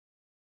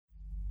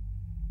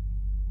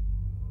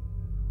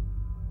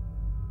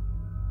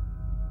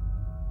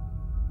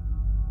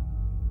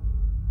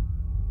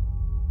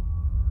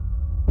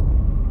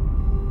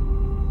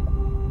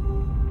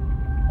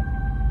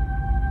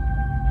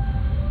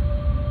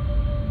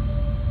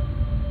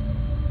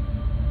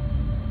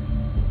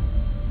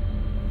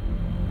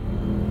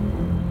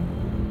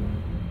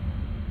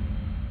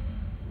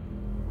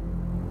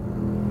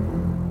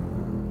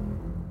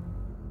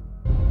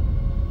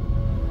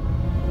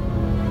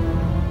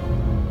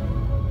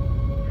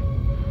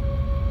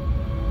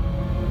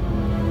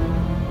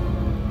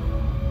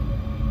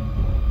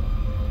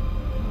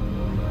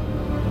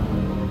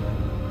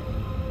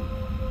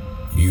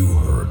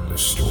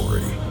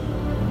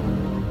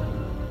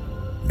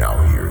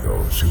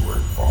those who were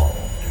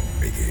involved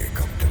in making it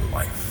come to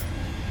life.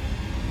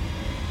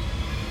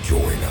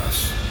 Join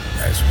us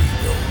as we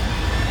go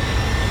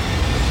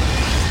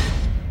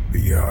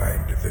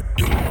behind the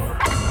door.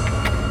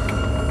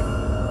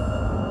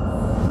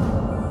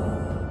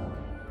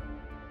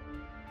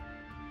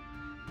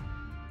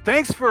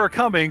 Thanks for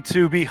coming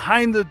to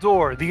Behind the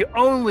Door, the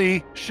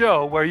only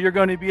show where you're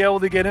going to be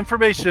able to get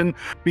information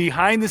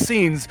behind the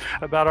scenes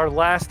about our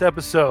last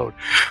episode.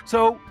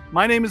 So,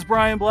 my name is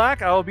Brian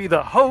Black. I will be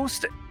the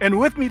host, and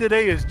with me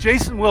today is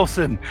Jason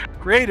Wilson,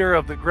 creator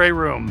of The Grey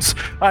Rooms.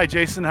 Hi,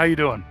 Jason. How you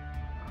doing?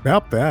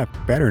 About that.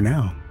 Better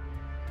now.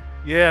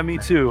 Yeah, me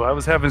too. I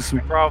was having some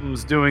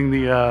problems doing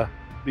the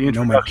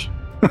introduction.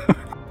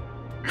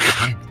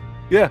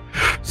 Yeah.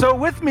 So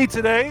with me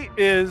today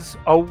is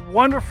a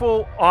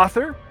wonderful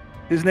author.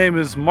 His name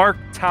is Mark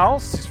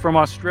Towse. He's from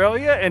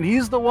Australia, and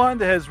he's the one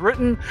that has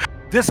written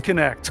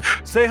Disconnect.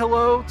 Say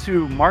hello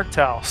to Mark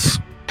Towse.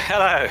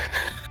 Hello.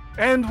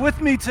 And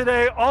with me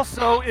today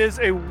also is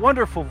a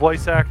wonderful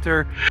voice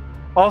actor,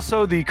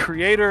 also the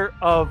creator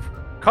of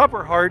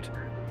Copperheart.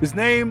 His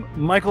name,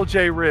 Michael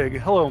J. Rigg.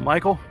 Hello,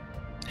 Michael.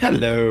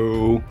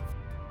 Hello.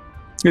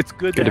 It's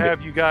good to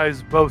have you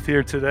guys both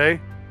here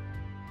today.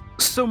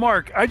 So,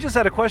 Mark, I just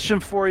had a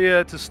question for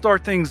you to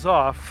start things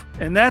off,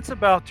 and that's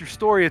about your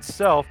story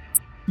itself.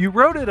 You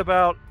wrote it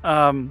about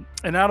an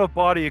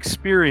out-of-body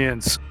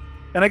experience,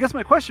 and I guess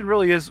my question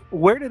really is,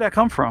 where did that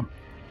come from?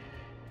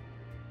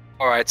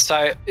 All right,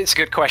 so it's a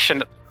good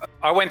question.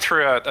 I went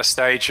through a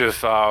stage of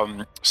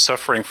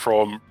suffering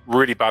from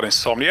really bad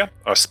insomnia.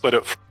 I split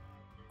up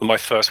with my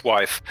first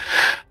wife.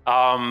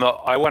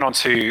 I went on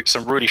to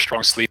some really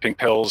strong sleeping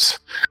pills,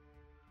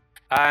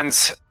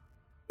 and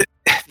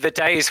the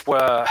days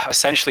were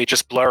essentially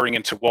just blurring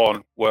into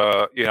one,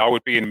 where I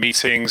would be in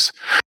meetings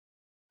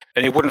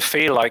and it wouldn't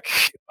feel like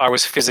I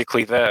was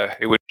physically there.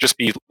 It would just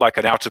be like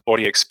an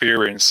out-of-body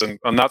experience, and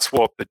that's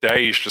what the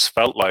days just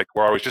felt like,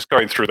 where I was just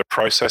going through the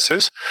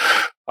processes,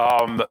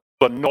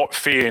 but not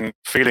feeling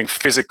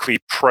physically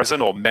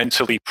present or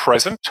mentally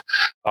present,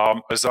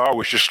 as I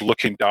was just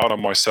looking down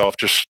on myself,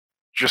 just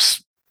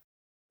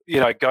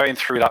going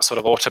through that sort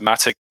of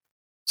automatic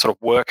sort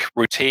of work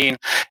routine.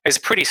 It's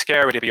pretty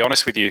scary, to be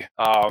honest with you.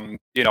 And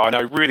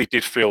I really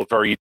did feel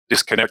very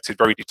disconnected,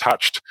 very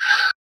detached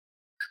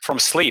from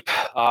sleep.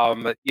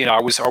 I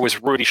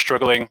was really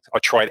struggling. I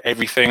tried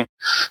everything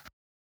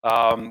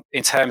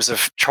in terms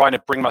of trying to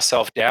bring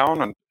myself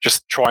down and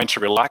just trying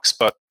to relax.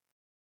 But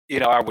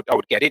I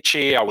would get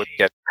itchy. I would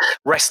get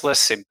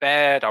restless in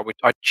bed.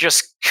 I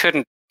just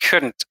couldn't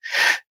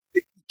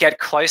get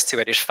close to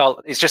it.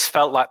 It just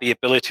felt like the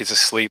ability to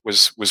sleep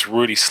was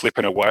really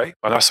slipping away,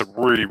 and that's a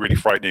really, really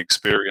frightening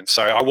experience.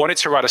 So I wanted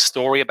to write a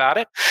story about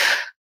it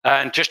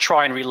and just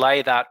try and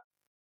relay that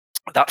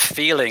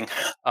feeling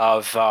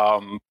of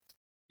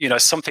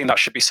something that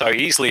should be so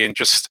easily, and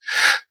just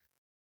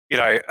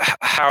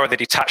how the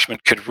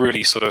detachment could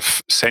really sort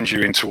of send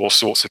you into all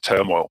sorts of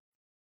turmoil.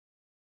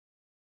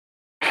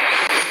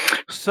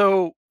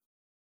 So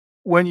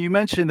when you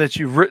mentioned that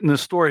you've written the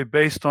story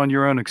based on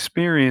your own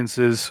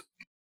experiences,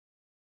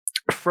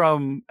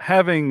 from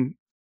having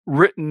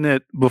written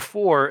it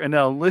before and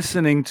now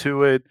listening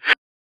to it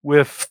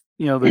with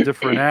the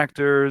different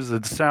actors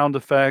and sound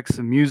effects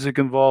and music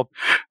involved,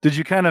 did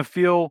you kind of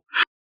feel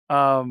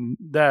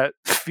that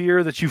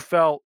fear that you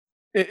felt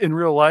in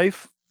real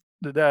life?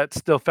 Did that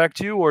still affect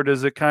you, or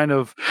does it kind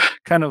of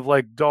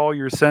like dull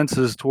your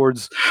senses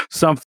towards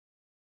something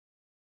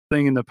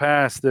in the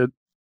past that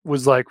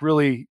was like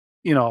really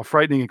a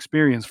frightening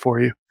experience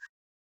for you?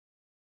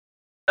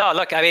 No,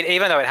 look, I mean,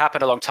 even though it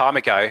happened a long time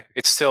ago,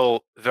 it's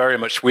still very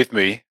much with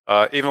me.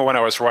 Even when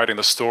I was writing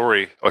the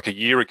story like a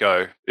year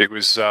ago, it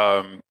was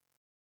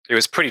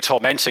pretty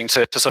tormenting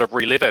to sort of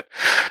relive it.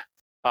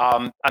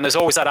 And there's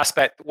always that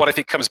aspect, what if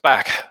it comes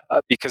back?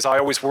 Because I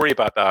always worry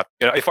about that.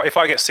 If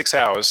I get 6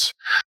 hours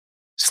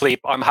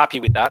sleep, I'm happy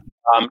with that.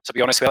 To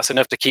be honest with you, that's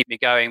enough to keep me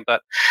going.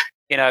 But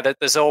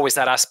there's always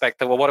that aspect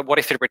that, well, what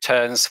if it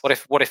returns? What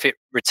if it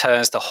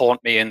returns to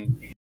haunt me?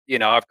 And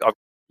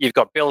you've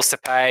got bills to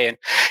pay, and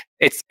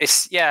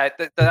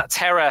that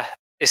terror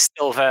is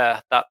still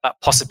there. That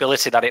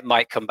possibility that it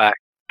might come back.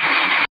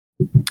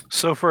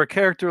 So for a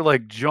character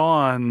like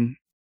John,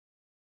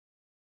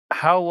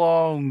 how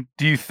long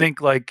do you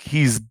think like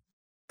he's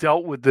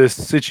dealt with this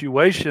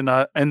situation?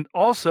 And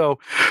also,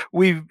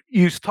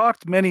 you've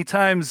talked many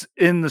times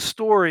in the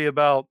story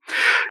about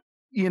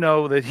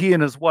that he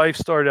and his wife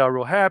started out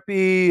real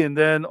happy, and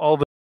then all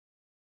of a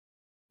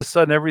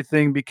sudden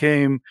everything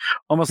became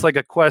almost like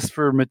a quest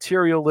for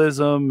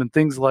materialism and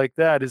things like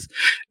that.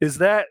 Is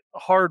that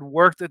hard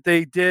work that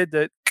they did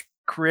that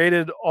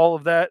created all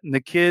of that, and the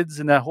kids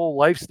and that whole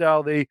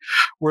lifestyle they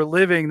were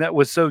living that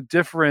was so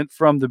different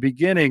from the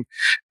beginning?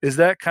 Is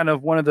that kind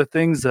of one of the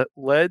things that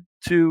led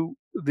to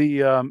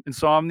the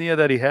insomnia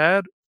that he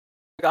had?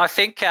 I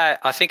think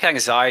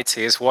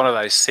anxiety is one of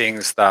those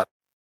things that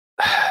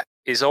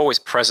is always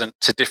present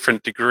to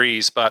different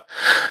degrees, but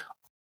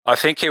I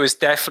think it was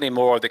definitely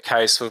more of the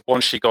case of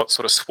once she got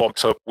sort of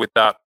swamped up with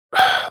that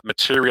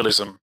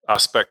materialism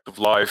aspect of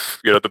life,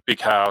 the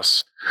big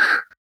house,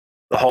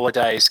 the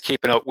holidays,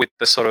 keeping up with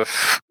the sort of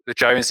the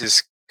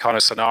Joneses kind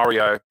of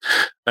scenario,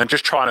 and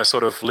just trying to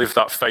sort of live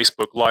that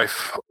Facebook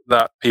life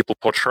that people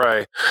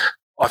portray.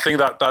 I think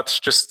that that's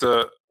just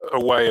a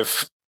way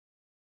of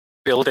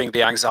building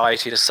the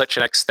anxiety to such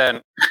an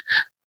extent,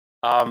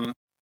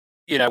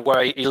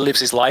 where he lives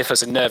his life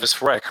as a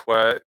nervous wreck,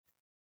 where,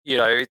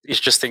 he's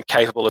just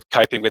incapable of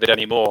coping with it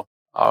anymore.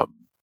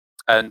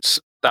 And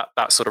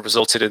that sort of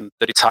resulted in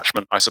the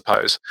detachment, I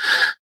suppose.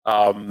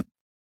 I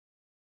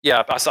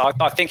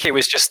think it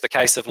was just the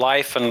case of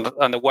life and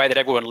the way that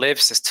everyone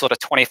lives, this sort of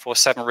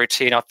 24/7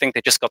 routine. I think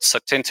they just got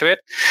sucked into it.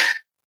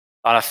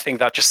 And I think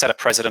that just set a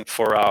precedent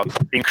for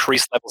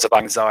increased levels of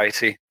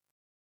anxiety.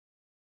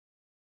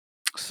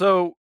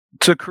 So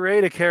to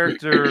create a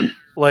character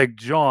like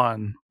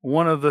John,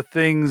 one of the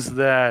things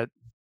that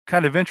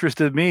kind of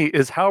interested me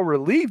is how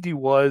relieved he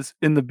was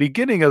in the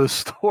beginning of the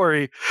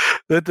story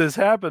that this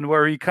happened,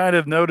 where he kind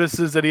of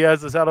notices that he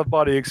has this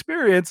out-of-body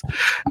experience,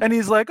 and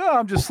he's like, "Oh,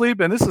 I'm just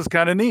sleeping. This is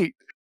kind of neat."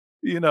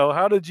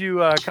 How did you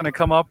kind of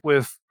come up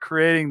with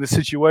creating the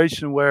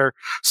situation where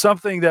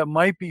something that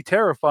might be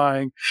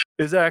terrifying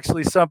is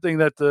actually something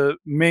that the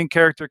main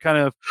character kind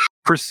of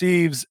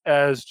perceives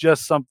as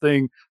just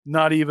something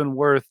not even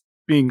worth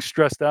being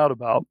stressed out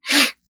about?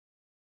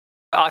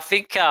 I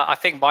think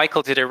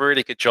Michael did a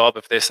really good job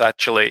of this,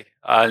 actually,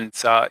 and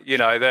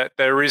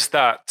there is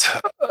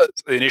that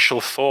initial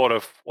thought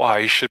of, wow,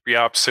 he should be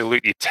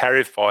absolutely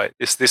terrified.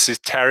 This is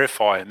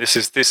terrifying. This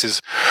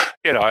is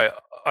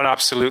an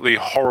absolutely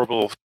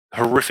horrible,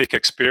 horrific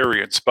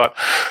experience. But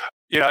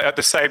at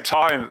the same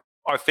time,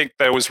 I think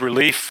there was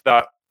relief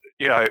that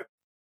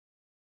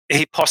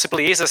he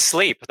possibly is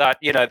asleep, that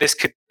this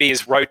could be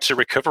his road to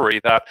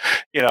recovery, that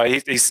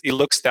he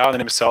looks down on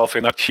himself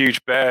in that huge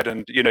bed,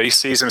 and he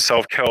sees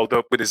himself curled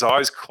up with his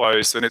eyes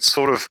closed, and it's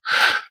sort of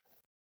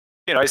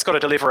he's got to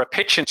deliver a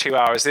pitch in 2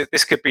 hours.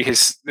 This could be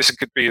his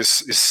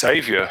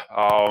savior.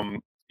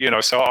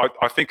 So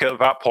I think at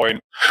that point,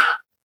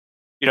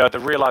 the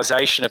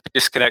realization of the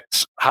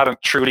disconnect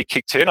hadn't truly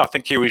kicked in. I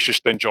think he was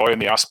just enjoying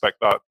the aspect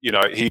that,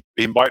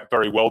 he might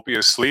very well be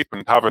asleep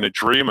and having a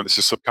dream, and this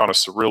is some kind of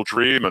surreal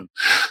dream, and,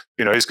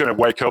 he's going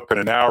to wake up in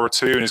an hour or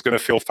two and he's going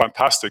to feel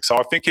fantastic. So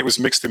I think it was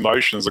mixed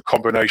emotions, a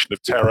combination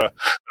of terror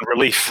and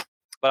relief.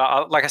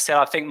 But like I said,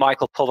 I think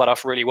Michael pulled that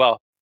off really well.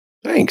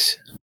 Thanks.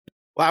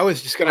 Well, I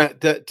was just going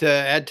to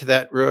add to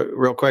that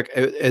real quick.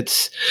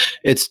 It's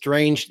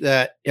strange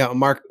that,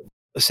 Mark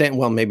saying,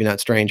 well, maybe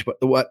not strange, but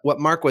what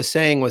Mark was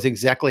saying was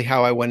exactly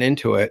how I went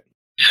into it.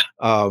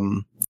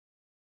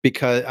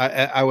 Because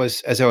I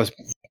was, as I was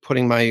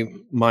putting my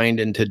mind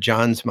into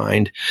John's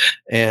mind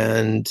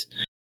and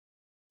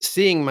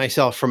seeing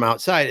myself from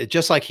outside,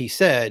 just like he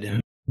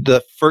said,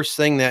 the first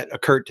thing that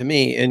occurred to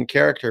me in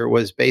character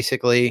was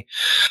basically,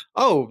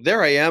 oh,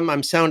 there I am.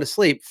 I'm sound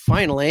asleep.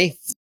 Finally.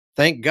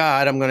 Thank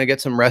God I'm going to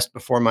get some rest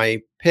before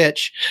my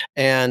pitch.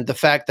 And the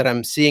fact that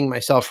I'm seeing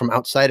myself from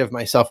outside of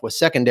myself was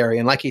secondary.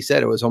 And like he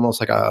said, it was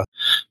almost like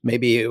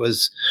maybe it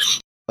was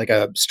like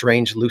a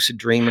strange lucid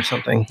dream or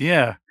something.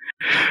 Yeah.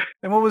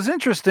 And what was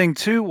interesting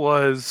too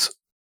was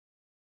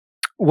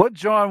what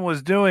John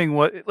was doing.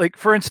 Like,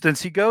 for instance,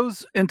 he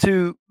goes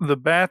into the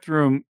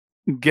bathroom,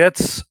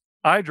 gets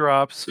eye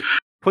drops,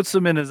 puts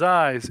them in his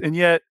eyes, and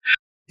yet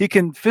he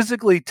can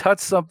physically touch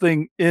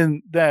something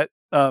in that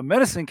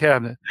medicine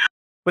cabinet.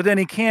 But then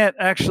he can't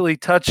actually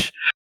touch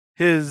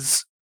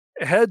his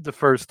head the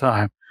first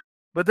time.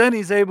 But then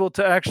he's able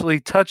to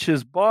actually touch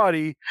his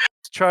body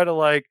to try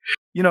to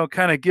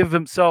kind of give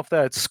himself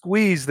that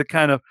squeeze to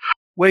kind of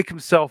wake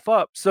himself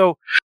up. So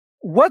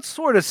what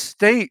sort of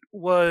state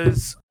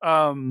was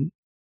John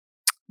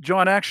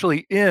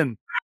actually in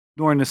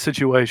during this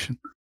situation?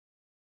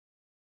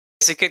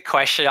 It's a good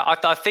question.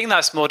 I think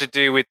that's more to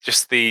do with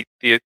just the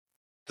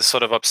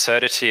sort of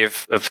absurdity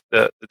of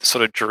the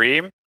sort of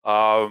dream.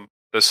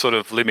 The sort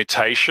of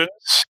limitations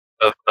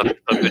of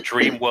the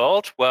dream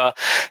world, where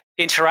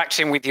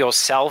interacting with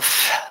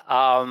yourself,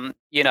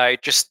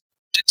 just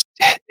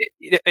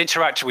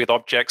interacting with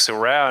objects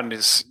around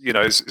is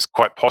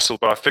quite possible.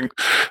 But I think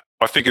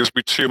it would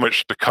be too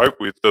much to cope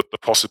with the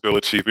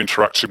possibility of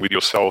interacting with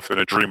yourself in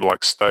a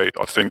dreamlike state.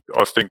 I think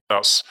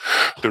that's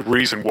the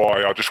reason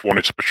why I just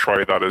wanted to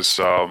portray that as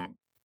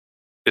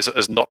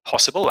not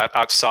possible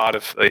outside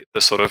of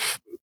the sort of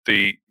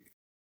the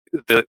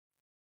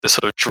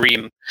sort of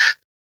dream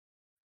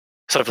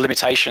sort of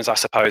limitations, I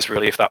suppose,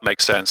 really, if that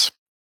makes sense.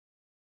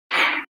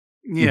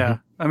 Yeah.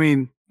 I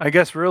mean, I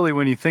guess really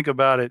when you think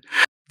about it,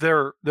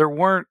 there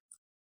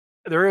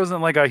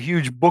isn't like a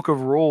huge book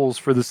of rules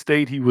for the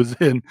state he was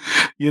in.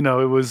 It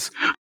was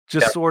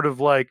just sort of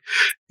like,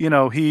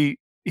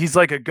 he's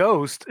like a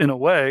ghost in a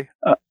way,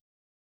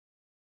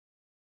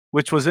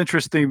 which was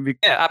interesting.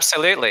 Yeah,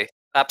 absolutely.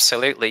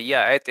 Absolutely.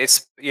 Yeah.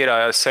 It's,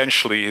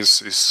 essentially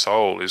his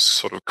soul, his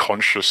sort of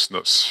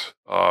consciousness,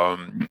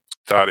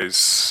 that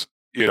is,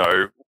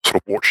 sort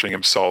of watching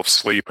himself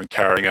sleep and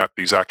carrying out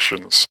these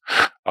actions.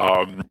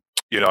 And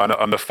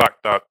the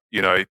fact that,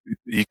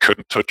 he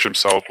couldn't touch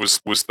himself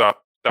was that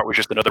that was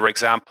just another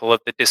example of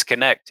the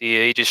disconnect.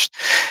 He just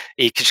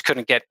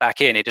couldn't get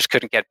back in. He just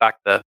couldn't get back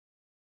there.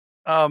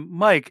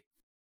 Mike,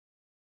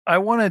 I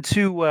wanted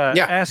to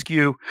ask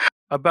you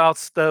about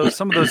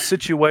some of those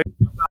situations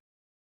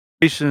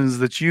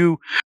that you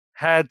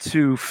had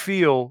to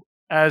feel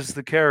as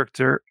the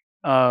character.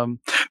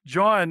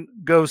 John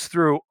goes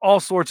through all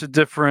sorts of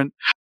different,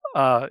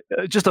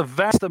 just a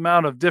vast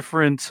amount of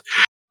different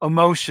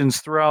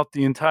emotions throughout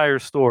the entire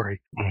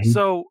story. Mm-hmm.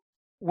 So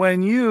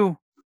when you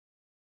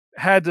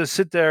had to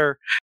sit there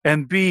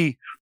and be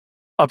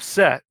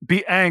upset,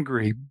 be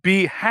angry,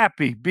 be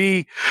happy,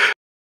 be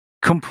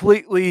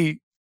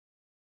completely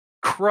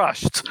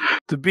crushed,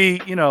 to be,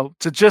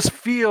 to just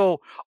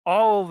feel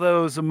all of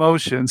those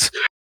emotions,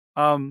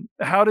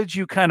 how did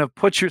you kind of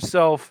put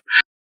yourself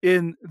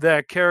in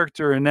that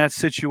character, in that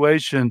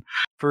situation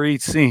for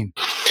each scene?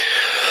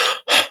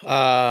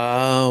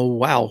 Wow.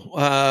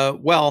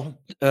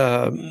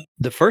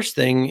 The first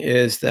thing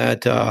is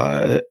that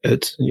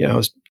it's, I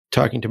was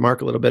talking to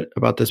Mark a little bit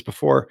about this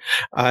before.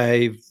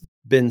 I've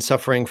been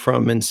suffering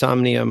from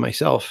insomnia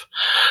myself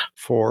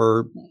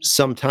for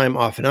some time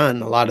off and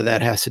on. A lot of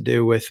that has to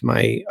do with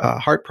my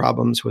heart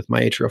problems with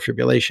my atrial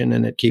fibrillation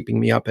and it keeping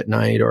me up at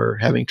night or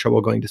having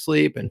trouble going to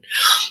sleep, and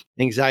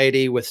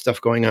anxiety with stuff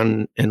going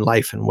on in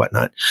life and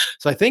whatnot.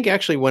 So I think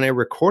actually when I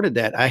recorded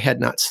that, I had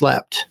not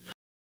slept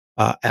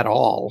at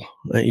all.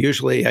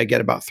 Usually I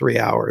get about 3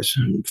 hours.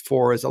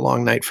 4 is a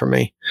long night for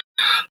me.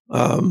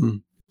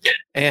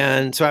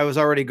 And so I was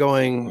already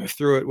going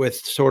through it with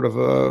sort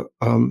of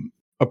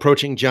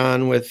approaching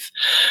John with,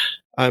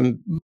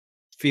 I'm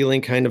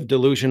feeling kind of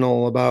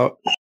delusional about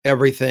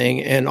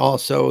everything, and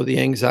also the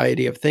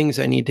anxiety of things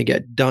I need to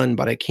get done,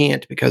 but I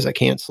can't because I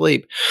can't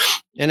sleep.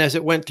 And as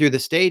it went through the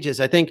stages,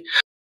 I think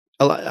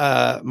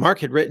Mark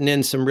had written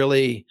in some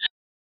really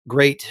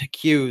great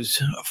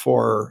cues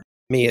for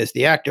me as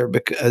the actor,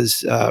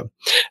 because of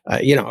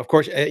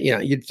course,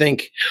 you'd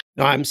think,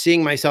 I'm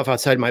seeing myself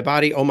outside my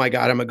body. Oh my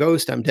God, I'm a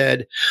ghost. I'm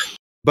dead.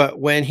 But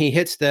when he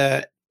hits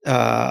the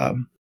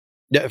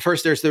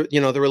first, there's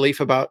the relief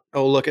about,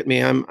 oh, look at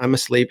me, I'm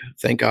asleep,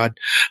 thank God.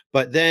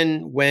 But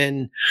then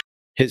when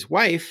his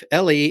wife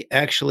Ellie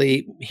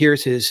actually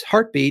hears his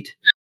heartbeat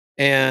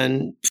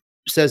and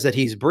says that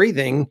he's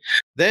breathing,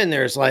 then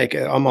there's like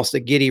almost a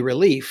giddy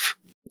relief.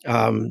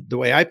 The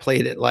way I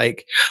played it,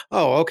 like,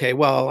 oh, okay,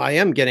 well, I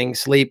am getting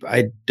sleep.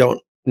 I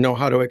don't know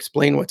how to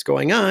explain what's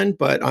going on,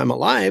 but I'm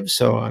alive,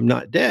 so I'm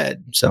not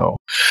dead. So,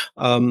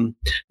 and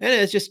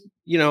it's just,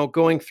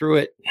 going through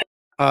it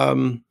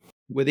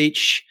with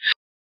each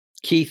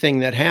key thing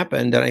that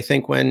happened. And I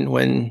think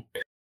when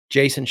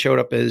Jason showed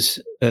up as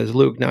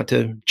Luke, not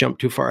to jump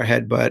too far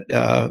ahead, but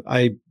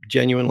I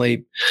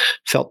genuinely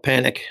felt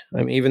panic.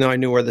 I mean, even though I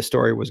knew where the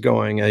story was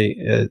going,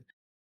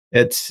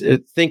 it's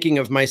thinking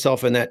of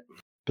myself in that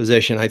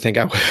position, I think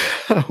I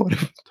would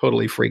have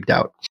totally freaked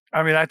out.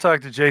 I mean, I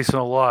talk to Jason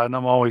a lot, and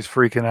I'm always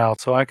freaking out,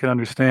 so I can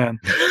understand.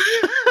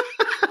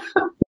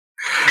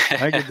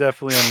 I can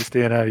definitely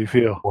understand how you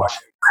feel.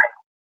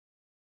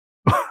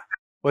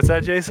 What's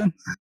that, Jason?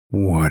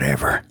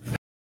 Whatever.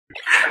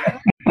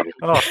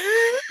 Oh.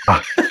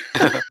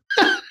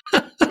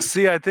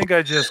 See, I think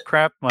I just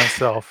crapped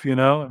myself,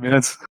 I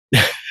mean,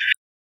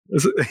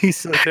 he's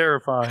so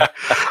terrifying.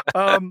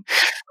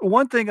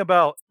 One thing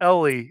about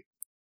Ellie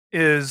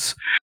is,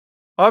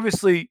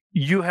 obviously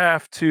you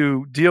have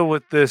to deal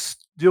with this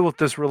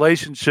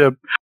relationship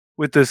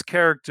with this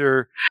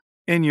character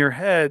in your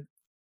head,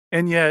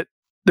 and yet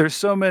there's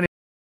so many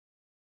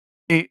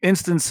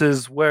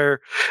instances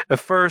where at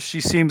first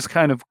she seems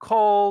kind of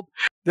cold,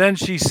 then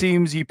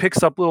he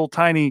picks up little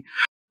tiny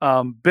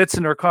bits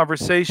in her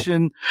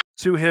conversation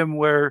to him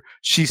where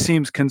she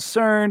seems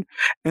concerned,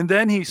 and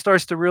then he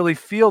starts to really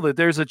feel that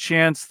there's a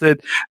chance that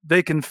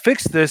they can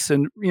fix this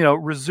and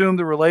resume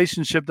the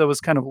relationship that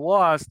was kind of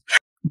lost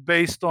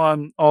based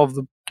on all of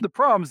the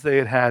problems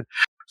they had.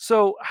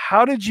 So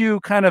how did you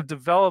kind of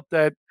develop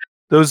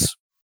those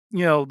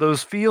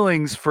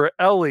feelings for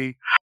Ellie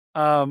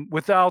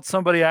without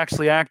somebody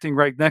actually acting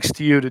right next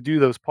to you to do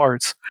those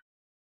parts?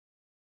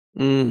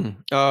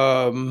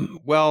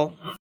 Well,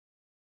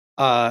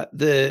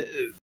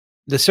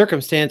 the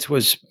circumstance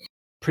was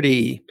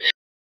pretty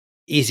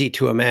easy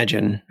to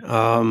imagine.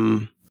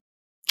 I'm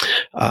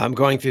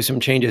going through some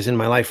changes in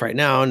my life right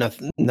now.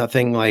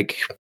 Nothing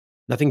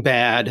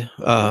bad.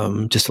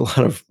 Just a lot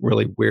of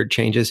really weird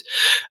changes.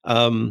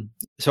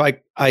 So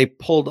I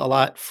pulled a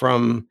lot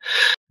from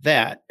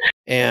that,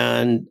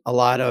 and a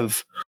lot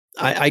of,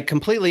 I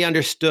completely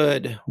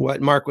understood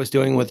what Mark was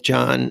doing with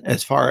John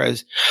as far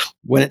as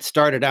when it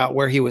started out,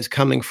 where he was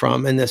coming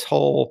from, and this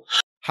whole,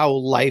 how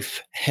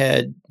life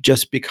had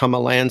just become a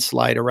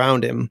landslide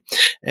around him,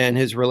 and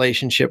his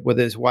relationship with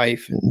his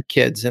wife and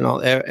kids and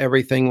all,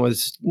 everything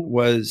was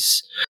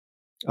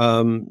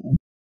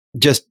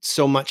just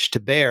so much to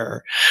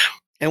bear.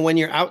 And when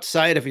you're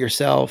outside of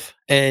yourself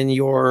and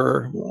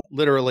you're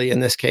literally, in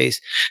this case,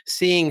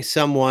 seeing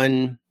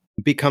someone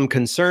become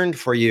concerned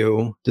for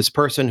you, this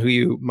person who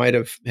you might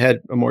have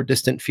had a more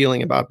distant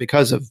feeling about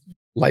because of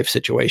life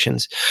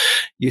situations,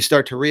 you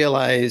start to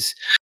realize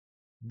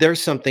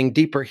there's something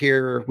deeper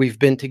here. We've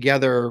been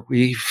together.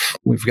 We've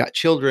got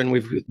children.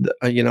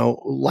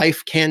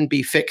 Life can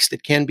be fixed.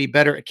 It can be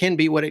better. It can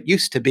be what it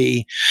used to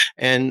be.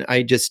 And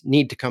I just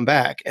need to come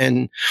back.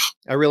 And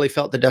I really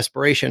felt the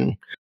desperation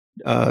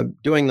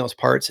doing those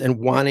parts and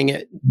wanting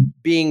it,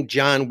 being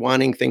John,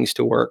 wanting things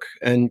to work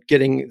and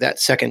getting that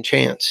second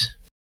chance.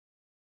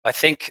 I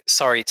think,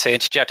 sorry to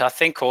interject, I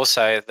think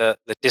also the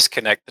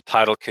disconnect, the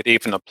title could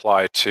even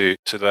apply to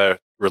their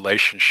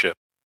relationship,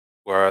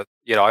 where,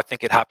 I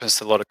think it happens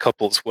to a lot of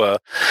couples where,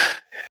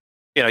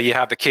 you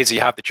have the kids, you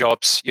have the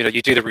jobs,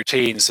 you do the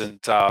routines, and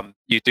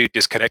you do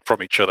disconnect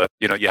from each other.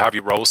 You have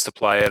your roles to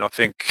play, and I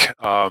think,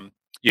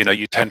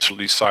 you tend to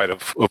lose sight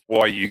of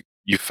why you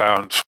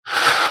found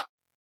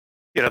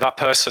that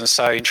person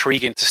so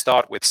intriguing to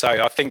start with. So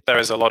I think there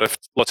is a lot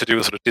to do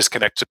with sort of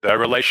disconnected their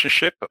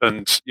relationship,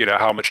 and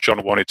how much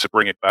John wanted to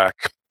bring it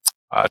back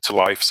to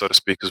life, so to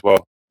speak, as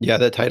well. Yeah,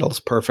 the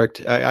title's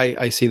perfect.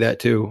 I see that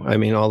too. I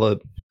mean,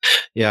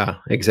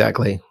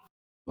 exactly.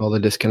 All the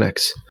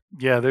disconnects.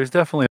 Yeah, there's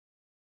definitely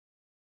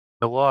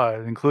a lot,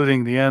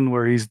 including the end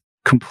where he's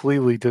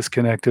completely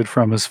disconnected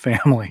from his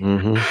family.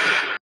 Mm-hmm.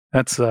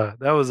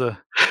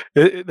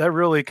 That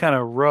really kind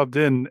of rubbed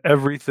in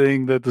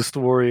everything that the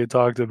story had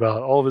talked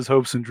about. All of his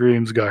hopes and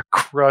dreams got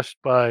crushed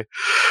by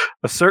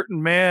a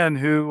certain man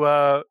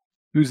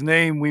whose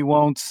name we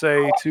won't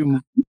say too.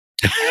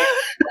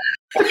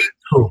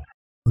 Oh,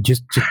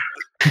 just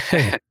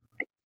say it.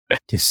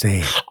 Just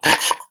say it.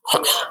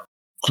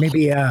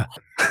 Maybe I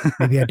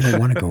don't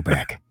want to go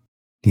back.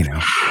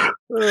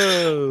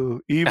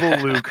 Oh, evil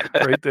Luke,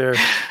 right there.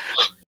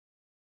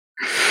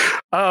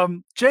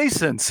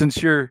 Jason,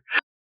 since you're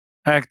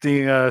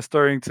acting,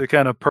 starting to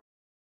kind of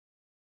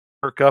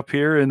perk up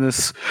here in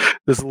this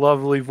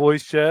lovely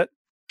voice chat,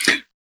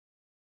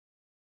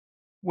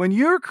 when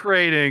you're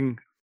creating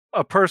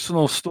a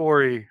personal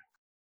story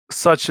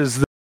such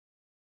as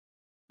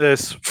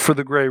this for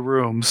the Grey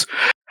Rooms,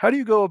 how do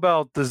you go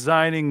about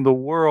designing the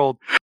world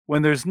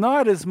when there's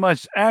not as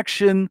much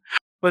action,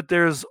 but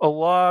there's a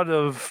lot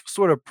of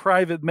sort of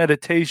private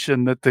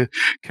meditation that the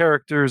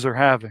characters are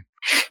having?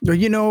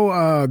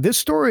 This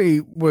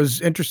story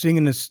was interesting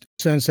in the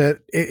sense that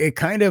it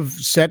kind of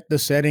set the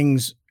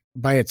settings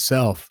by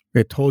itself.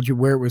 It told you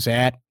where it was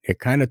at. It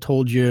kind of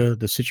told you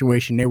the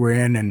situation they were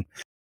in. And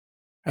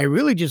I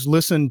really just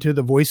listened to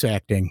the voice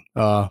acting.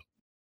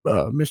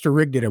 Mr.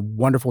 Rigg did a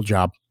wonderful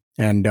job.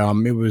 And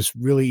it was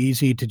really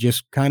easy to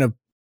just kind of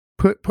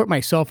put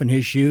myself in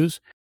his shoes.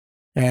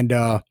 And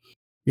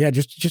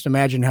just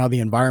imagine how the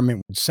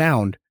environment would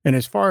sound. And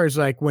as far as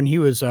like when he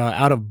was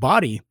out of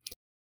body,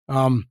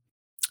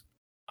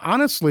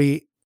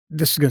 honestly,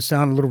 this is going to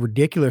sound a little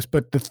ridiculous,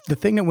 but the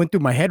thing that went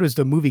through my head was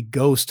the movie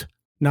Ghost,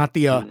 not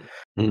when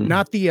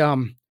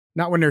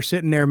they're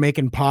sitting there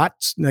making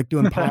pots, like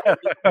doing pot.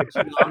 I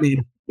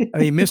mean,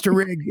 Mr.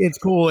 Rigg, it's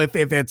cool if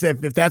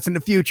that's in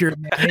the future,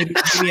 maybe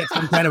at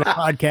some kind of a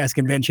podcast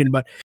convention.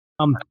 But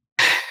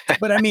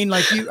I mean,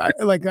 I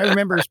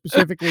remember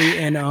specifically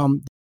in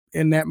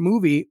that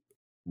movie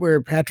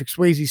where Patrick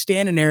Swayze's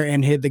standing there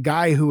and the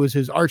guy who was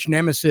his arch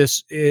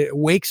nemesis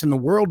wakes in the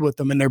world with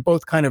them, and they're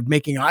both kind of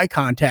making eye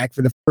contact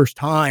for the first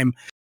time,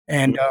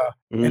 and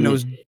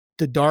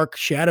the dark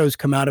shadows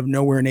come out of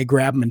nowhere and they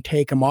grab him and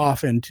take him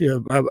off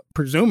into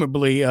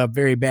presumably a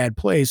very bad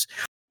place.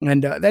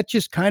 And that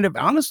just kind of,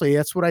 honestly,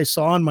 that's what I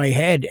saw in my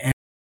head.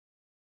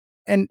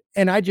 And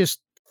I just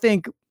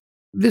think,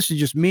 this is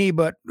just me,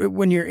 but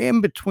when you're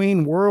in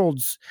between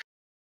worlds,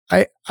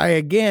 I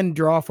again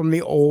draw from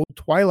the old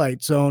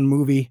Twilight Zone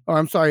movie. Or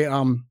I'm sorry,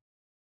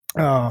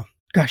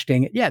 gosh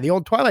dang it. Yeah, the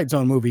old Twilight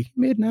Zone movie,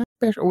 Midnight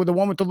Special, or the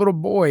one with the little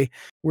boy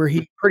where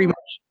he pretty much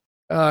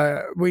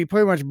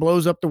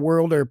blows up the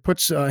world, or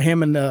puts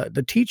him and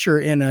the teacher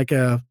in like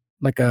a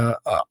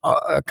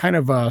kind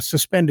of a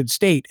suspended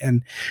state,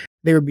 and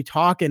they would be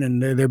talking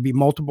and there'd be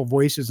multiple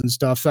voices and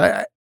stuff.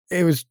 So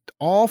it was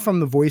all from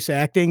the voice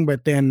acting,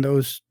 but then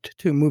those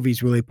two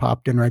movies really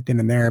popped in right then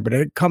and there. But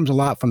it comes a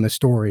lot from the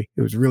story.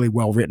 It was really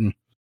well written.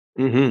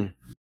 Mm-hmm.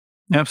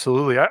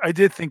 Absolutely. I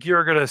did think you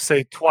were going to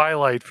say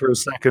Twilight for a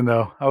second,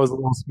 though. I was a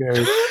little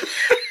scared.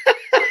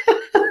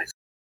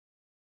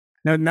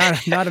 No,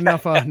 not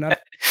enough. Not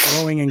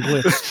glowing and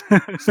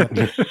glitz. So,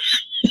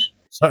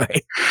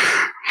 sorry.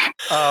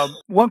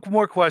 One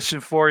more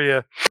question for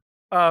you.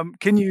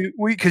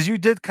 Because you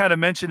did kind of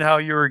mention how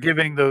you were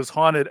giving those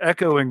haunted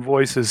echoing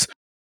voices,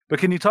 but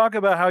can you talk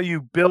about how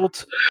you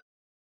built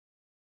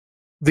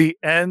the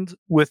end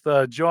with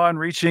John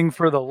reaching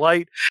for the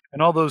light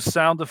and all those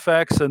sound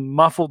effects and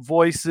muffled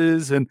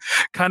voices and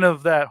kind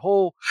of that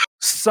whole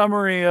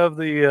summary of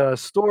the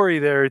story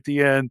there at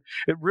the end?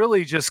 It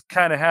really just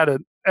kind of had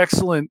an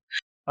excellent,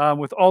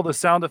 with all the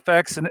sound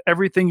effects and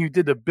everything you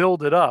did to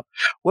build it up.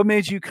 What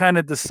made you kind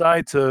of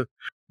decide to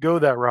go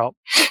that route?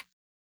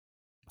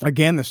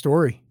 Again, the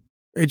story.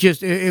 It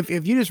just, if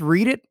you just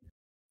read it,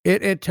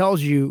 it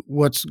tells you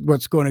what's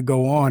going to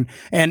go on.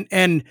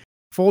 And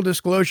full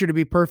disclosure, to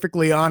be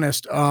perfectly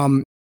honest,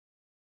 I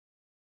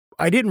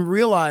didn't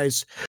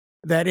realize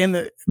that in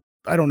the,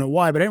 I don't know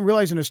why, but I didn't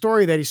realize in the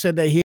story that he said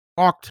that he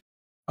walked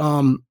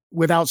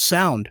without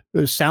sound. It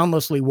was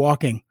soundlessly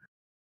walking.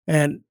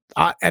 And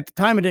at the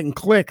time, it didn't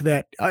click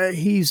that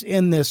he's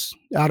in this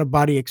out of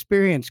body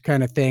experience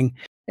kind of thing.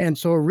 And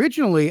so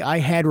originally, I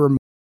had removed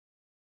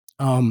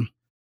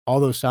all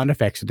those sound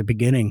effects at the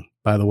beginning.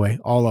 By the way,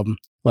 all of them,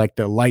 like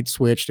the light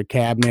switch, the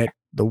cabinet,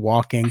 the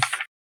walking,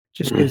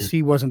 just because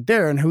he wasn't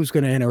there, and who's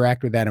going to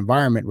interact with that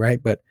environment,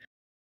 right? But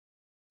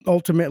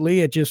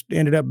ultimately, it just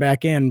ended up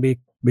back in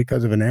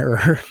because of an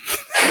error.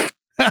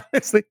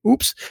 It's like,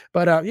 oops.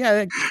 But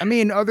yeah, I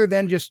mean, other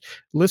than just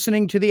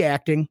listening to the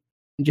acting,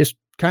 just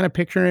kind of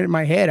picturing it in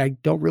my head, I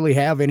don't really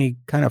have any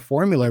kind of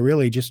formula,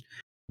 really, just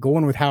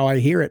going with how I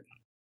hear it.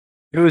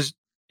 It was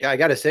Yeah, I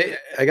gotta say,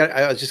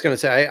 I was just gonna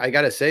say, I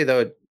gotta say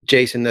though,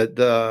 Jason,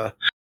 the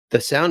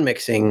sound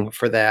mixing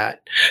for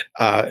that,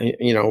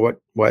 you know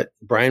what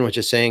Brian was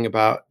just saying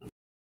about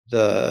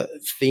the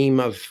theme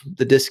of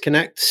the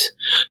disconnects,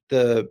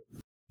 the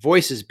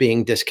voices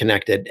being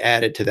disconnected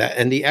added to that,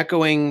 and the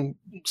echoing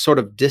sort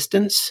of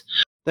distance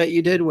that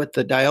you did with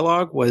the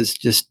dialogue was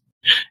just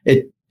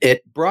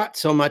it brought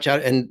so much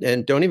out.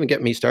 And don't even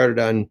get me started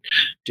on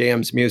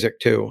JM's music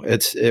too.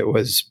 It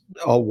was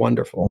all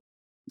wonderful.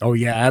 Oh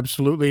yeah,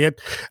 absolutely.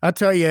 I'll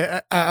tell you,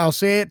 I'll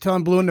say it till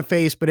I'm blue in the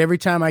face, but every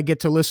time I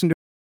get to listen to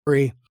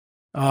it,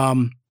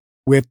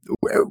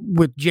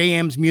 with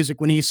JM's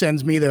music, when he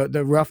sends me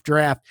the rough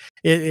draft,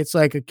 it's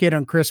like a kid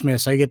on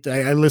Christmas. I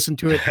listen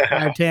to it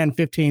 5, 10,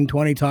 15,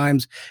 20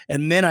 times,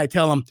 and then I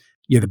tell him,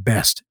 "You're the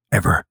best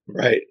ever."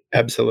 Right.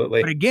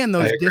 Absolutely. But again,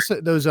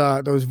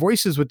 those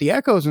voices with the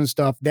echoes and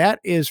stuff, that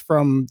is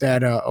from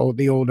that the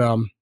old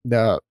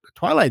the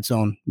Twilight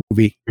Zone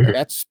movie. Mhm.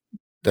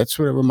 That's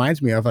what it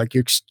reminds me of. Like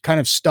you're kind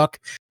of stuck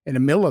in the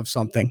middle of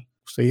something,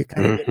 so you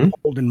kind of get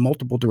pulled in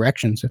multiple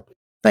directions.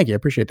 Thank you, I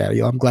appreciate that.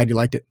 I'm glad you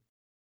liked it.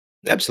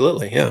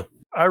 Absolutely. Yeah.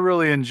 I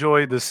really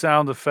enjoyed the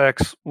sound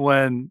effects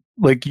when,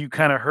 like, you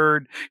kind of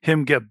heard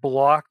him get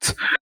blocked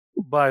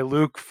by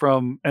Luke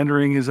from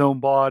entering his own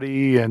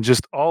body, and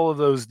just all of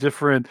those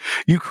different.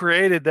 You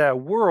created that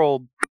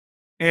world,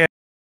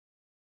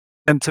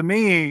 and to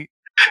me,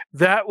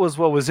 that was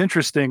what was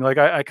interesting. Like,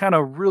 I kind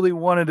of really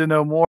wanted to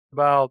know more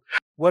about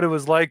what it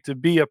was like to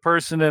be a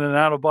person in an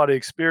out of body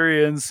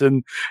experience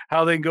and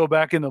how they can go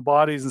back into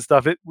bodies and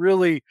stuff. It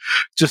really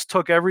just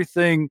took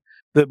everything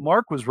that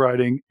Mark was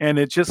writing, and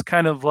it just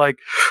kind of like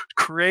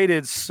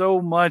created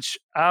so much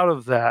out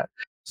of that.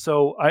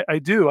 So I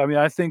do. I mean,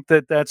 I think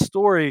that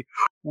story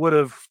would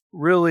have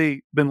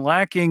really been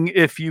lacking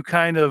if you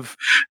kind of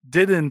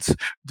didn't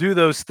do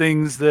those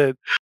things that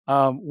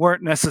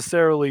weren't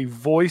necessarily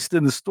voiced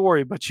in the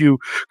story, but you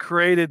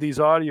created these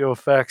audio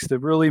effects that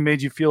really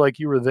made you feel like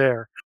you were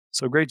there.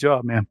 So great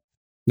job, man.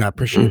 No, I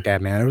appreciate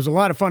that, man. It was a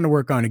lot of fun to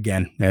work on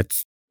again.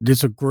 It's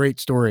a great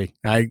story.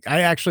 I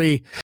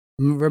actually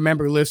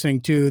remember listening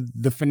to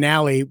the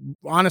finale.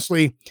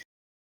 Honestly,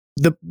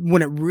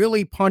 when it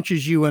really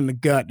punches you in the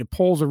gut, it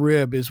pulls a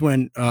rib, is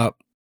when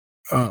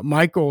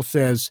Michael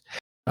says,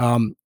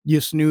 "You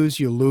snooze,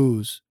 you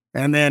lose,"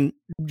 and then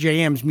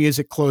JM's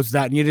music closed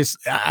that, and you just,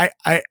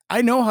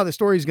 I know how the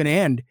story is going to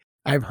end.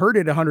 I've heard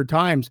it 100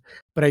 times,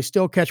 but I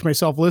still catch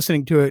myself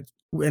listening to it,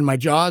 and my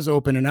jaws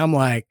open, and I'm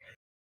like,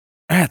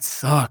 "That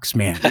sucks,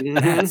 man.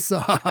 That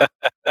sucks."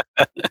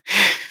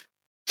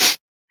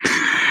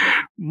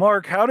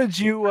 Mark, how did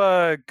you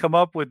come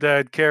up with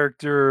that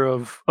character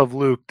of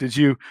Luke? Did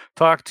you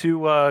talk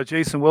to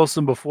Jason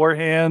Wilson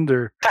beforehand,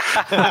 or?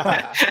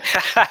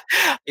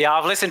 Yeah,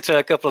 I've listened to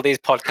a couple of these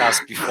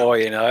podcasts before,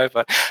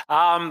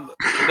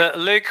 but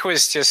Luke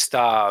was just,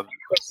 I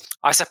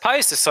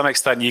suppose to some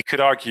extent You could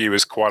argue he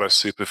was quite a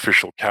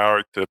superficial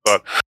character,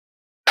 but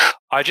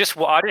I just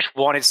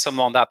wanted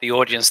someone that the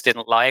audience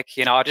didn't like.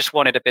 I just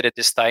wanted a bit of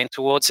disdain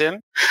towards him,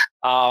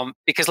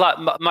 because like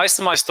most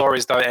of my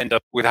stories don't end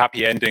up with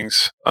happy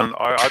endings, and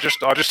I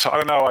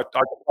don't know. I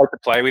like to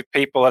play with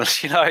people, and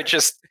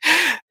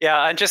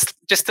and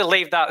just to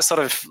leave that sort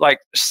of like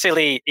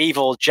silly,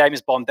 evil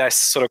James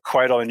Bond-esque sort of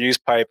quote on a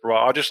newspaper.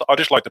 I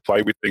just like to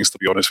play with things, to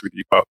be honest with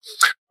you, but.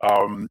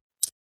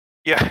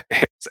 Yeah,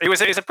 it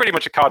was a pretty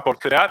much a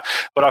cardboard cutout,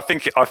 but I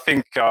think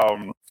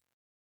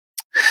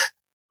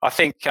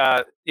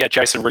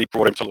Jason really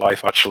brought him to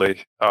life.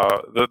 Actually,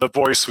 the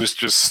voice was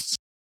just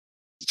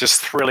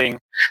thrilling,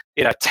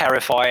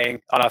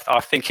 terrifying, and I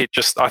think it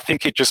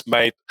just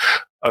made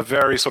a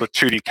very sort of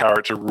 2D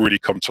character really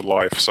come to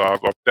life. So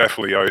I've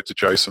definitely owe it to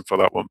Jason for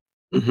that one.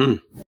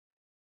 Mm-hmm.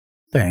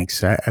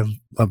 Thanks. I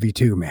love you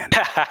too, man.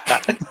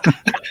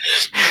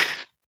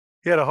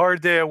 He had a hard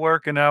day at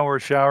work, and now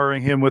we're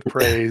showering him with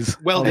praise.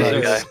 Well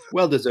deserved.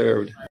 Well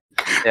deserved.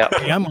 Yeah,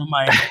 hey, I'm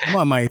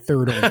on my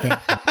third old thing,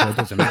 so it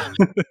doesn't matter.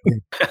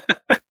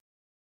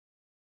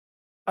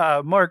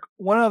 Mark,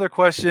 one other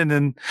question,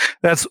 and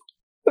that's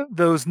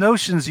those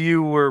notions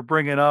you were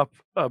bringing up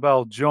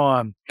about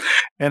John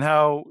and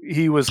how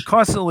he was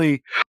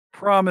constantly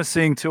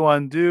promising to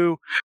undo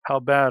how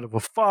bad of a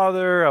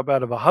father, how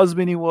bad of a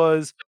husband he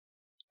was.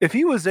 If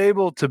he was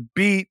able to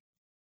beat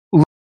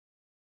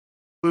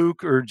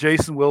Luke or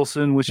Jason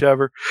Wilson,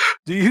 whichever,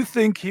 do you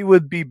think he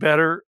would be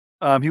better?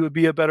 He would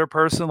be a better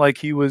person, like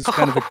he was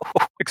kind of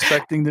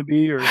expecting to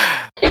be, or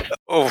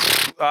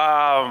Oof,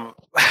 that's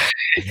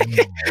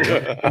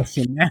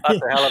a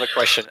hell of a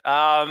question.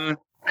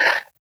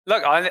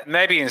 Look,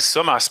 maybe in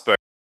some aspects,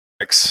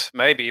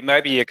 maybe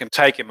you can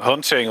take him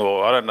hunting,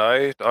 or I don't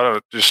know,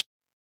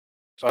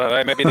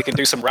 maybe they can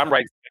do some ram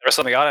racing or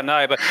something. I don't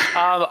know, but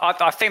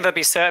I think there'll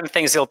be certain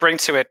things he'll bring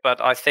to it. But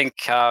I think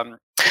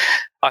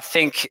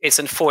it's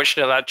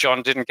unfortunate that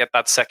John didn't get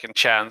that second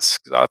chance.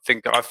 I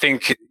think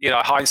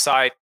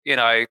hindsight,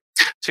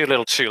 too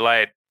little, too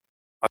late.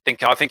 I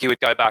think he would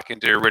go back and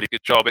do a really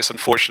good job. It's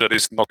unfortunate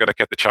he's not going to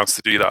get the chance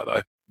to do that,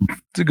 though.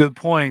 It's a good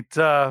point.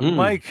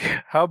 Mike,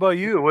 how about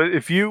you?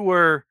 If you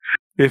were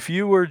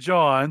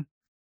John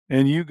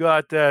and you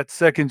got that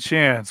second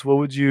chance, what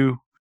would you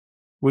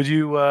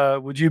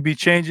be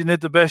changing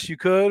it the best you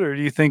could, or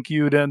do you think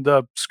you'd end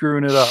up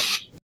screwing it up?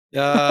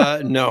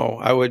 No,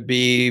 I would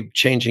be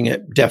changing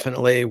it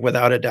definitely,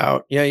 without a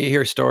doubt. Yeah, you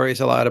hear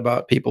stories a lot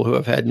about people who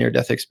have had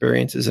near-death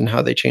experiences and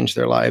how they change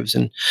their lives,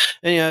 and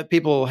yeah,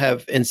 people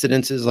have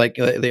incidences like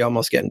they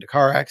almost get into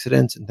car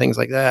accidents and things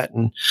like that.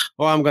 And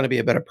I'm going to be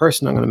a better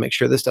person. I'm going to make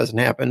sure this doesn't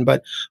happen.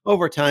 But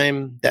over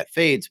time, that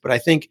fades. But I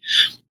think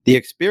the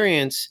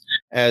experience,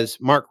 as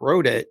Mark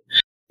wrote it,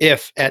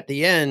 if at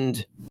the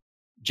end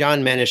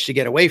John managed to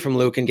get away from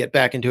Luke and get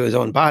back into his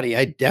own body,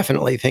 I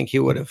definitely think he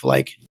would have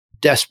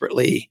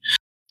desperately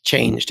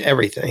changed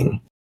everything.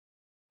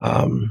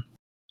 And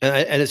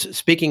it's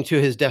speaking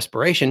to his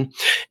desperation,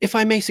 if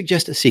I may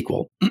suggest a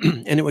sequel,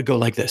 and it would go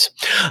like this.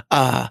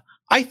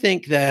 I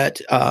think that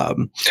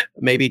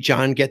maybe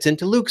John gets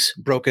into Luke's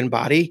broken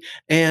body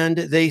and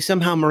they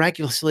somehow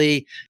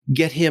miraculously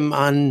get him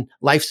on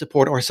life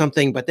support or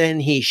something, but then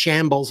he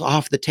shambles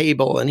off the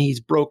table and he's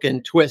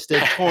broken,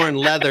 twisted, torn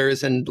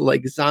leathers and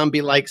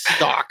zombie-like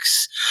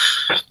stalks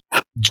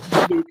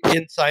Luke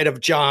inside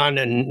of John,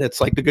 and it's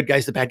like the good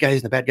guys, the bad guys,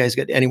 and the bad guys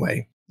get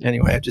anyway,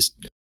 I just...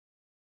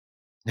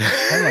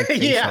 I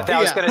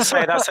was going to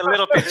say that's a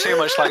little bit too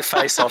much like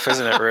Face Off,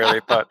 isn't it?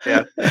 Really, but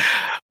yeah,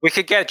 we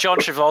could get John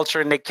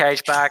Travolta and Nick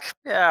Cage back.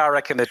 Yeah, I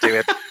reckon they'd do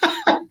it.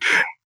 Are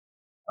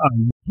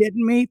you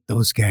kidding me?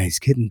 Those guys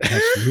couldn't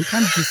touch Luke.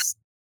 I'm just.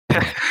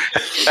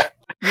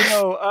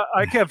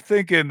 I kept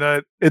thinking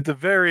that at the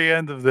very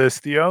end of this,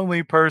 the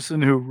only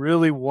person who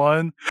really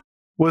won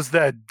was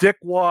that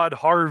dickwad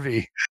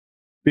Harvey.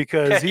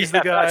 Because he's the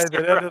guy that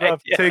ended up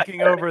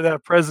taking over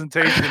that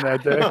presentation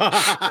that day.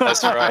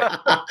 That's right.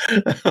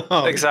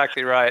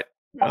 Exactly right.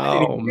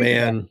 Oh,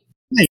 man.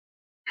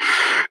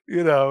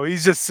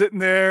 He's just sitting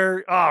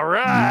there. All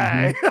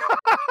right.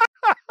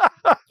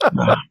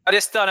 I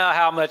just don't know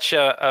how much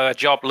a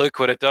job Luke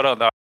would have done on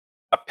that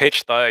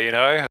pitch, though,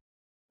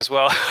 as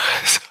well.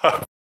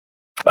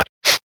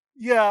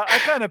 Yeah, I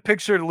kind of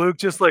pictured Luke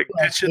just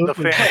ditching the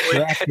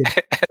family.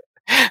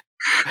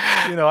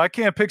 I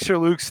can't picture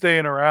Luke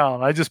staying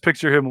around. I just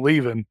picture him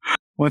leaving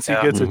once he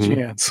gets a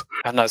chance.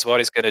 Who knows what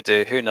he's going to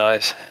do? Who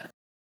knows?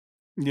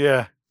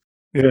 Yeah.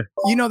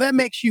 That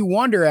makes you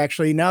wonder,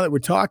 actually, now that we're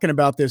talking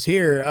about this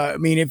here.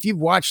 If you've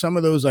watched some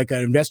of those, like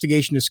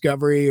Investigation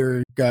Discovery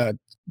or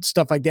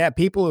stuff like that,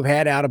 people have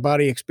had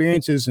out-of-body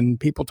experiences and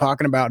people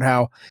talking about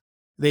how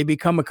they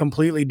become a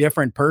completely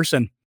different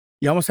person.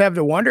 You almost have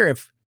to wonder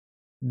if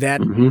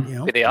that,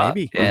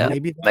 maybe.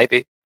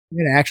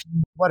 Actually,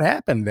 what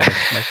happened there?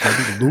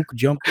 Maybe Luke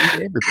jumped into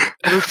everything.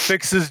 Luke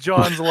fixes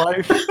John's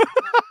life.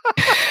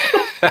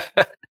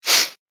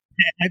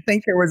 I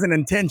think there was an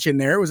intention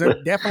there. It was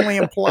definitely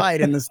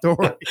implied in the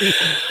story.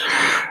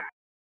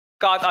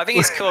 God, I think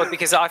it's cool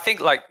because I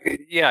think,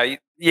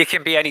 you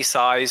can be any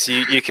size.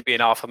 You could be an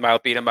alpha male,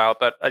 beta male,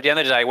 but at the end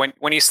of the day,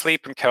 when you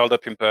sleep and curled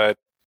up in bed,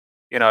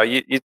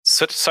 you're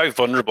so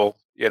vulnerable.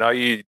 You know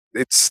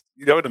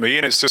what I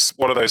mean? It's just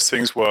one of those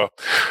things where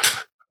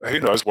who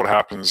knows what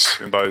happens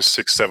in those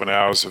 6-7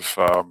 hours of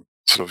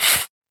sort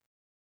of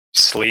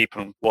sleep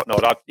and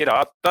whatnot.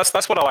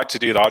 That's what I like to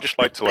do. Though I just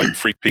like to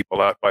freak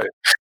people out by,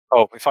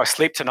 if I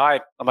sleep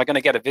tonight, am I going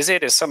to get a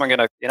visit? Is someone going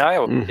to,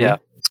 Yeah,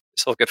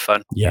 it's all good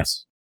fun.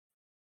 Yes.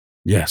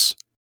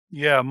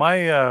 Yeah,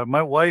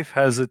 my wife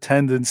has a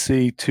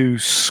tendency to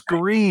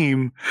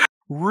scream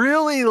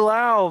really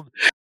loud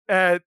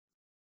at.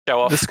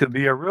 This could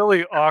be a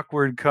really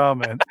awkward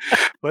comment,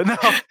 but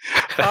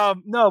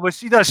no, but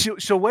she does.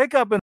 She'll wake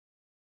up in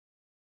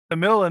the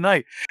middle of the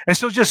night and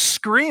she'll just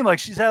scream like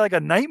she's had a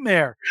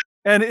nightmare,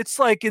 and it's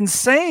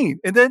insane.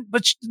 And then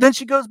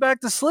she goes back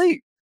to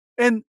sleep,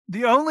 and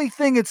the only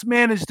thing it's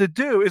managed to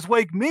do is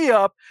wake me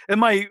up, and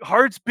my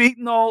heart's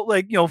beating all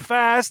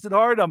fast and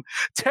hard. I'm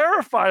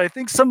terrified. I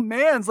think some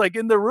man's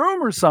in the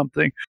room or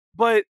something,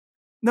 but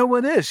no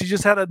one is. She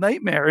just had a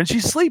nightmare and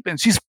she's sleeping.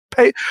 She's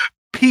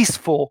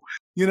peaceful,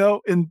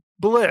 in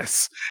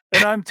bliss,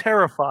 and I'm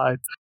terrified.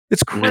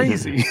 It's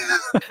crazy.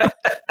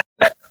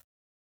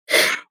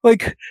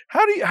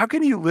 How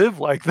can you live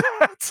like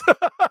that?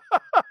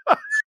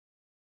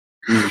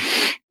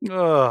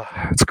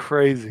 It's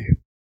crazy.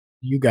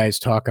 You guys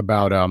talk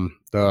about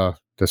the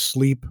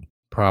sleep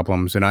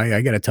problems, and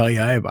I got to tell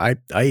you,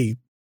 I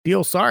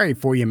feel sorry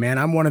for you, man.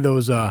 I'm one of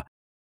those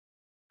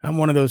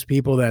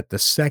people that the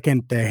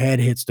second the head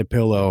hits the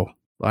pillow,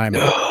 I'm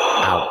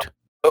out.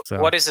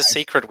 So What is the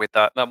secret with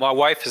that? No, my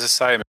wife is the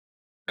same.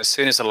 As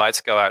soon as the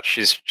lights go out,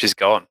 she's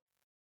gone.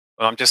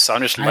 And I'm just I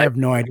have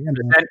no idea,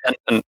 man.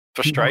 and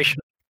frustration.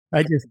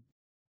 I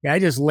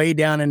just lay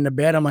down in the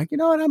bed. I'm like, you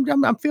know what?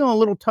 I'm feeling a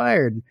little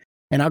tired,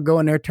 and I'll go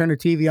in there, turn the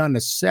TV on.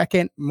 The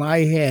second my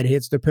head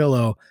hits the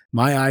pillow,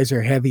 my eyes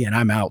are heavy, and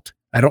I'm out.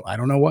 I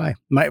don't know why.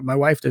 My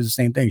wife does the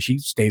same thing. She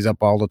stays up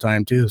all the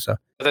time too. So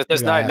There's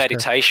maybe no I'll ask her.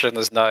 meditation.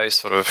 There's no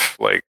sort of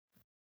like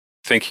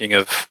thinking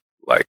of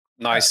like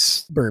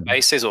nice Bourbon.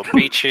 places or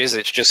beaches.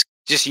 It's just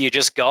you're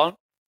just gone.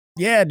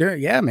 Yeah,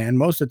 yeah, man.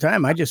 Most of the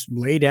time, I just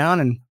lay down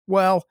and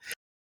well.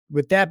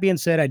 With that being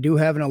said, I do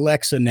have an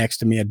Alexa next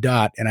to me, a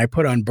Dot, and I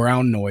put on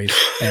brown noise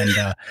and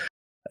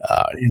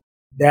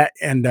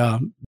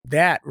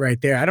that right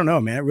there. I don't know,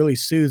 man. It really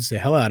soothes the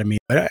hell out of me.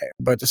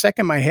 But the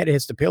second my head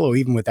hits the pillow,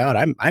 even without,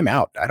 I'm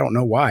out. I don't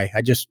know why.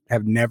 I just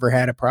have never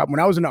had a problem. When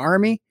I was in the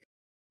Army,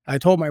 I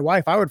told my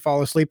wife I would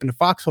fall asleep in the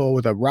foxhole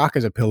with a rock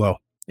as a pillow.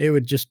 It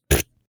would just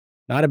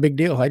not a big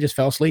deal. I just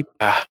fell asleep.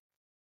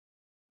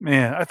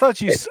 Man, I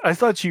thought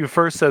you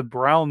first said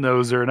brown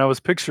noser, and I was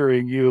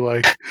picturing you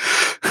like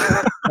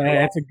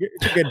It's a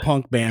good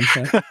punk band.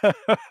 So.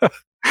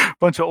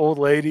 bunch of old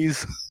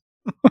ladies.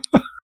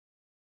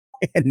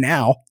 And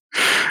now,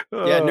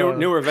 Yeah,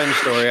 new revenge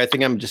story. I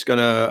think I'm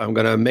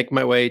gonna make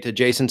my way to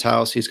Jason's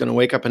house. He's gonna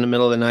wake up in the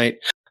middle of the night.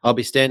 I'll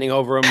be standing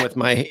over him with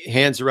my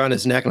hands around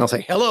his neck, and I'll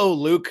say, "Hello,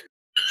 Luke."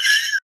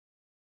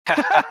 you're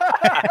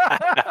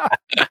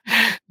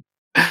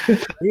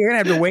gonna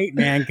have to wait,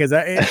 man, because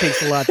it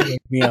takes a lot to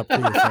wake me up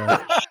too.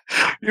 So.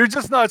 You're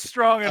just not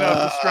strong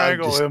enough to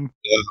strangle him.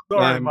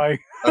 Sorry, Mike.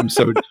 I'm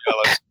so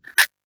jealous.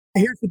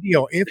 Here's the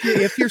deal: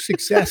 if you're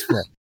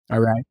successful, all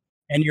right,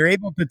 and you're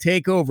able to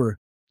take over,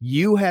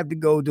 you have to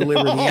go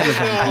deliver the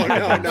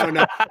Amazon.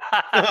 No.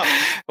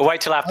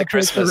 Wait till after I'll take the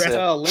Christmas. rest.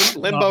 Oh,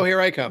 limbo,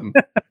 here I come.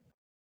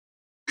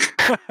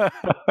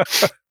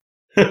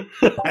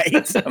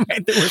 Right? So I'm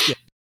right there with you.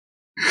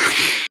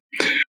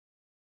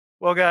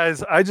 Well,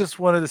 guys, I just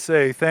wanted to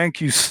say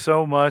thank you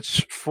so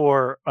much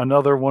for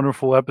another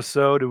wonderful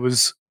episode. It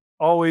was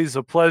always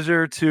a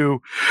pleasure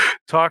to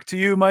talk to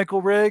you,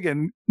 Michael Rigg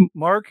and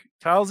Mark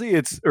Talsey.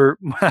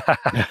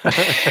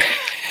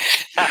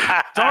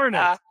 Darn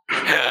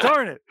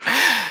it.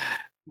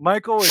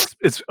 Michael,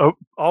 it's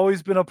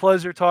always been a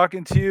pleasure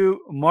talking to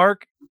you.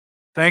 Mark,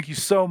 thank you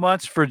so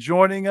much for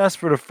joining us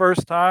for the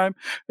first time.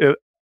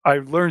 I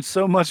learned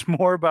so much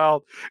more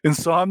about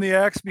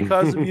Insomniacs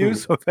because of you.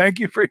 So thank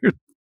you for your...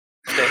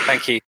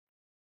 Thank you.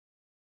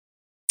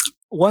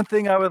 One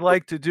thing I would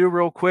like to do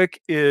real quick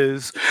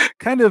is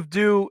kind of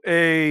do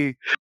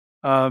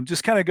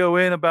just kind of go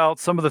in about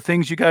some of the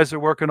things you guys are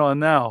working on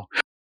now.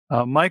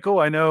 Michael,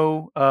 I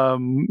know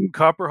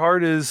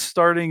Copperheart is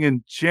starting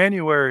in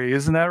January,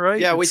 isn't that right?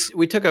 Yeah,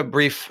 we took a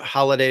brief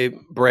holiday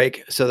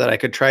break so that I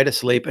could try to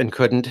sleep and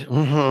couldn't.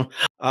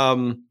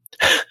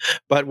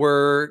 But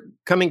we're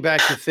coming back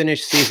to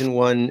finish season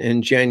 1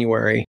 in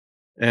January,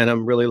 and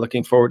I'm really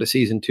looking forward to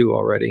season 2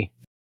 already.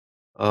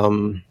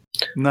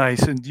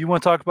 Nice. And do you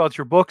want to talk about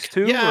your books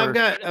too? Yeah, or?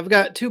 I've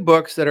got 2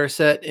 books that are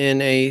set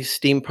in a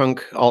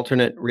steampunk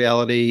alternate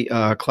reality,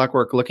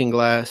 Clockwork Looking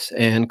Glass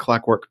and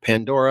Clockwork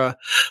Pandora.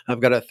 I've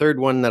got a third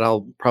one that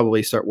I'll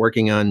probably start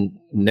working on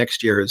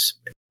next year's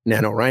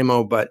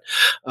NaNoWriMo, but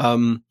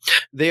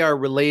they are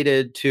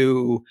related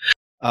to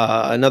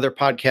another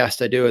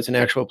podcast I do. It's an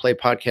actual play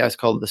podcast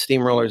called the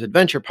Steamrollers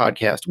Adventure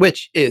Podcast,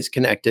 which is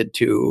connected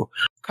to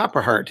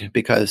Copperheart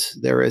because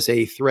there is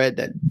a thread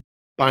that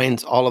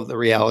binds all of the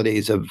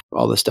realities of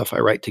all the stuff I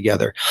write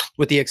together,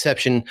 with the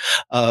exception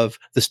of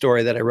the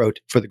story that I wrote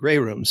for the Grey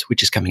Rooms,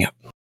 which is coming up.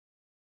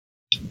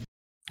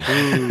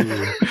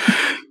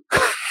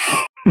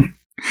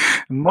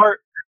 Mark,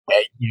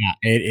 Yeah,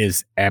 it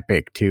is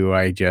epic too.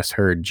 I just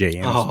heard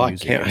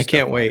JM's music. I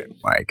can't wait.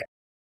 Like,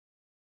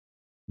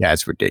 yeah,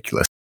 it's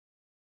ridiculous.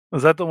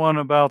 was that the one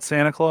about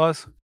Santa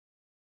Claus?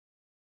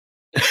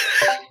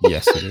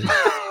 Yes, it is.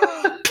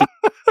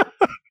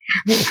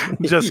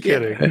 Just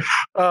kidding.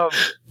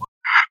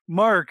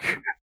 Mark,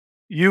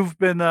 you've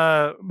been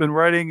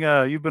writing.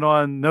 You've been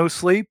on No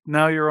Sleep.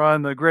 Now you're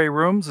on the Grey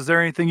Rooms. Is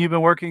there anything you've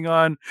been working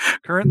on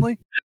currently?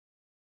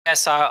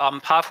 Yes,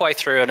 I'm halfway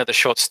through another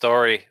short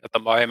story at the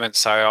moment,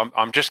 so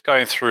I'm just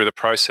going through the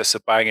process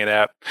of banging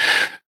out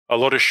a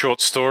lot of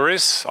short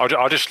stories. I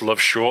just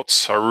love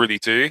shorts. I really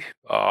do.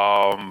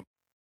 One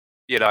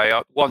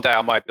day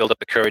I might build up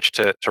the courage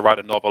to write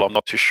a novel. I'm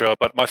not too sure,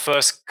 but my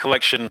first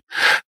collection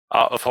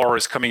of horror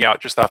is coming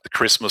out just after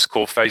Christmas,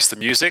 called Face the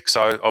Music.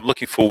 So I'm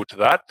looking forward to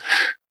that.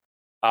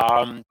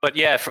 But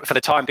yeah, for the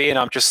time being,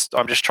 I'm just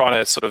trying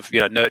to sort of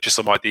nurture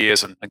some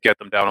ideas and get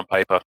them down on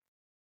paper.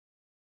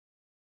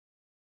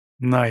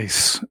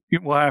 Nice.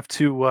 We'll have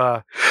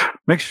to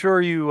make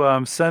sure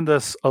you send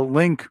us a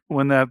link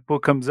when that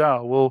book comes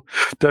out. We'll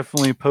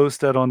definitely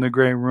post that on the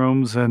Grey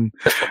Rooms and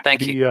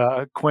Thank you.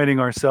 acquainting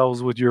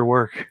ourselves with your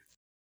work.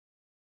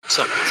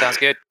 Sounds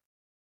good.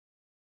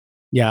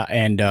 Yeah,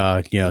 and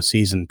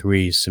season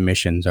 3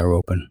 submissions are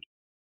open.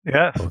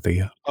 Yes. Both of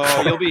you.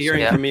 Oh, you'll be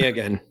hearing Yeah. from me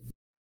again.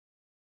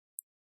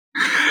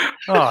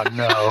 Oh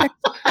no.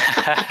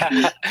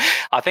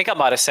 I think I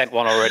might have sent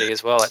one already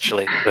as well,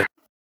 actually. But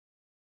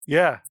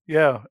Yeah.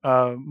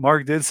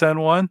 Mark did send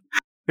one.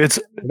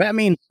 That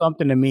means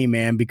something to me,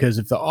 man, because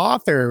if the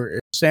author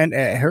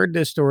heard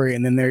this story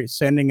and then they're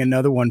sending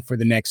another one for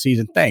the next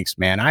season, thanks,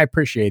 man. I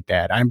appreciate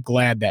that. I'm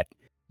glad that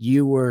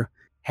you were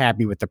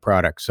happy with the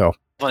product. So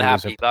I'm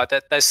happy.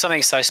 There's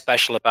something so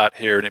special about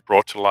hearing it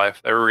brought to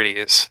life. There really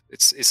is.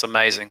 It's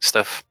amazing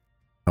stuff.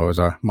 it was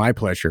my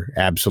pleasure.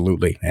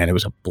 Absolutely. And it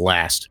was a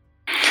blast.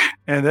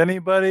 And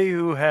anybody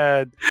who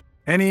had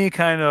any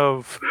kind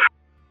of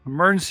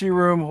emergency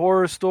room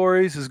horror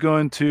stories is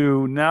going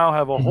to now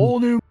have a whole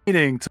new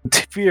meaning to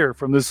fear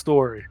from this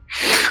story.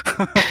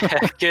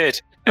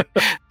 Good.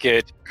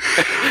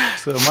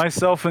 So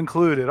myself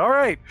included. All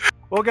right.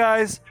 Well,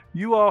 guys,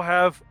 you all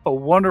have a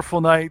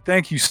wonderful night.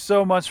 Thank you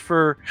so much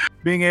for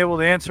being able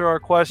to answer our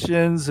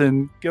questions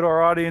and get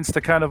our audience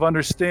to kind of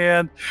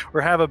understand or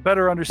have a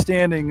better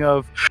understanding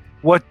of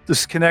what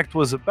this Connect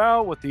was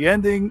about, what the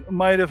ending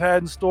might have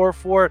had in store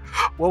for it,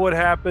 what would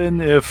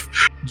happen if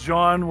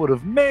John would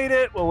have made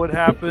it, what would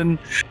happen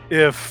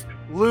if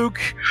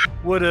Luke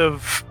would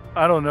have,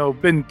 I don't know,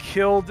 been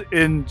killed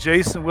in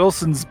Jason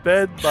Wilson's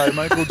bed by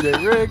Michael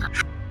J. Rigg.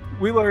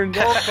 We learned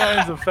all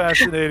kinds of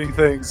fascinating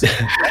things. You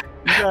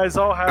guys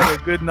all have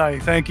a good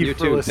night. Thank you, You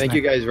for too. listening. Thank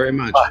you guys very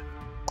much.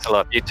 I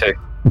love you too.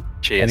 And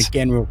Cheers.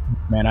 again,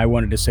 man, I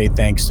wanted to say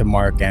thanks to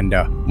Mark and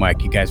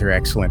Mike. You guys are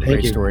excellent. Thank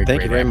Great you. story.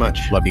 Thank you great very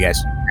acting. much. Love you guys.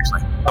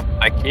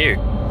 Thank you.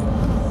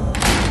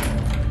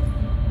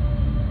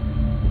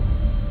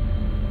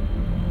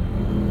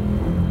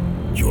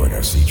 Join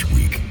us each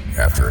week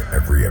after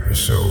every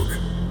episode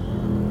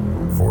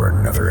for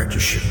another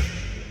edition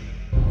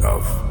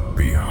of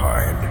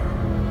Behind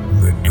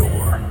the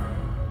Door.